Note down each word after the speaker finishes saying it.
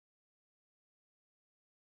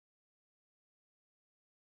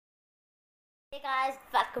Hey guys,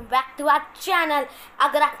 welcome back to our channel.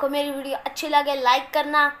 अगर आपको मेरी वीडियो अच्छी लगे लाइक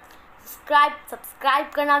करना, सब्सक्राइब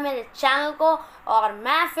करना मेरे चैनल को। और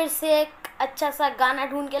मैं फिर से एक अच्छा सा गाना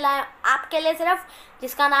ढूंढ के लाया आपके लिए सिर्फ,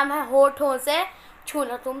 जिसका नाम है होठों से छू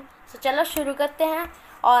लो तुम। तो चलो शुरू करते हैं।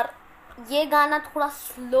 और ये गाना थोड़ा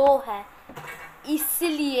स्लो है,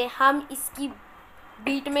 इसलिए हम इसकी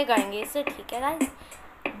बीट में गाएंगे इसे, ठीक है गाइस।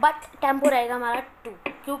 बट टेम्पो रहेगा हमारा 2,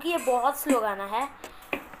 क्योंकि ये बहुत स्लो गाना है।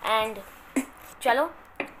 एंड चलो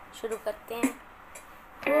शुरू करते हैं।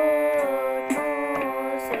 होठों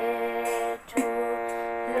से छू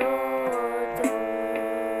लो तुम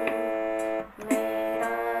मेरा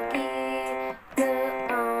गीत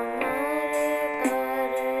अमर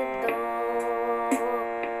कर दो,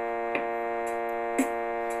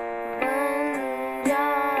 बन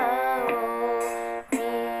जाओ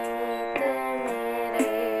मीत मेरे,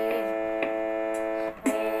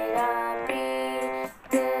 मेरा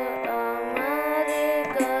प्रीत अमर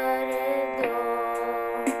कर दो।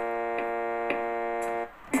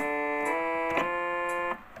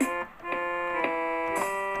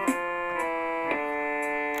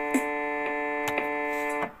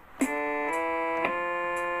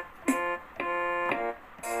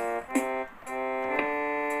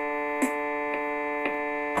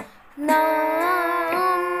 ना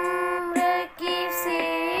उम्र की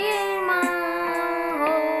सीमा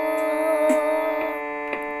हो,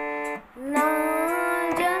 ना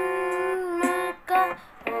जन्म का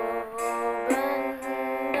हो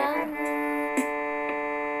बंधन,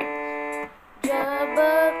 जब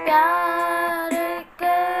प्यार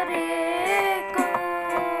करे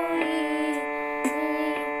कोई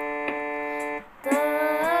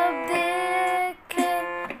तब देखे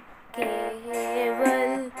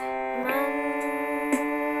केवल मन,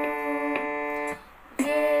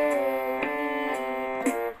 ये रीत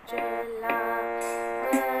चला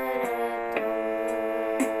कर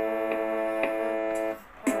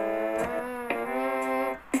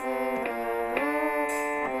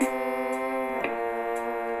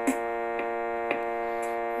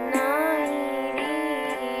नई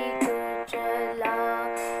रीत चला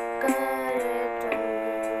कर तुम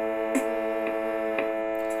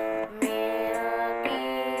मेरा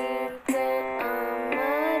गीत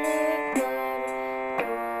अमर कर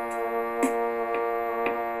दो।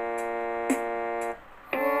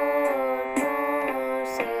 होठों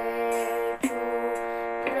से छू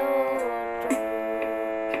लो तुम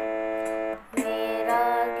मेरा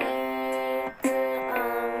गीत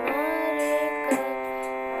अमर कर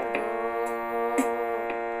दो,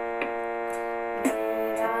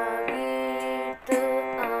 मेरा गीत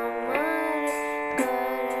अमर कर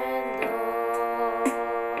दो,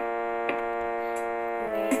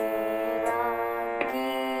 मेरा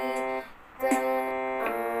गीत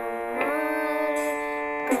अमर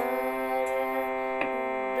कर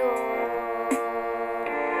दो।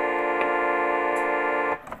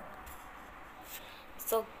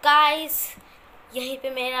 सो गाइस, यहीं पे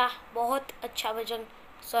मेरा बहुत अच्छा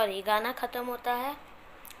गाना ख़त्म होता है।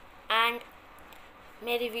 एंड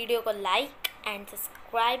मेरी वीडियो को लाइक एंड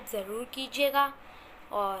सब्सक्राइब ज़रूर कीजिएगा।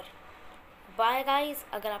 और बाय गाइस,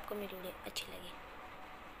 अगर आपको मेरी वीडियो अच्छी लगी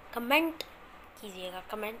कमेंट कीजिएगा,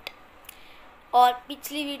 कमेंट। और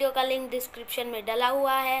पिछली वीडियो का लिंक डिस्क्रिप्शन में डला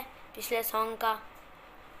हुआ है, पिछले सॉन्ग का।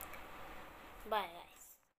 बाय।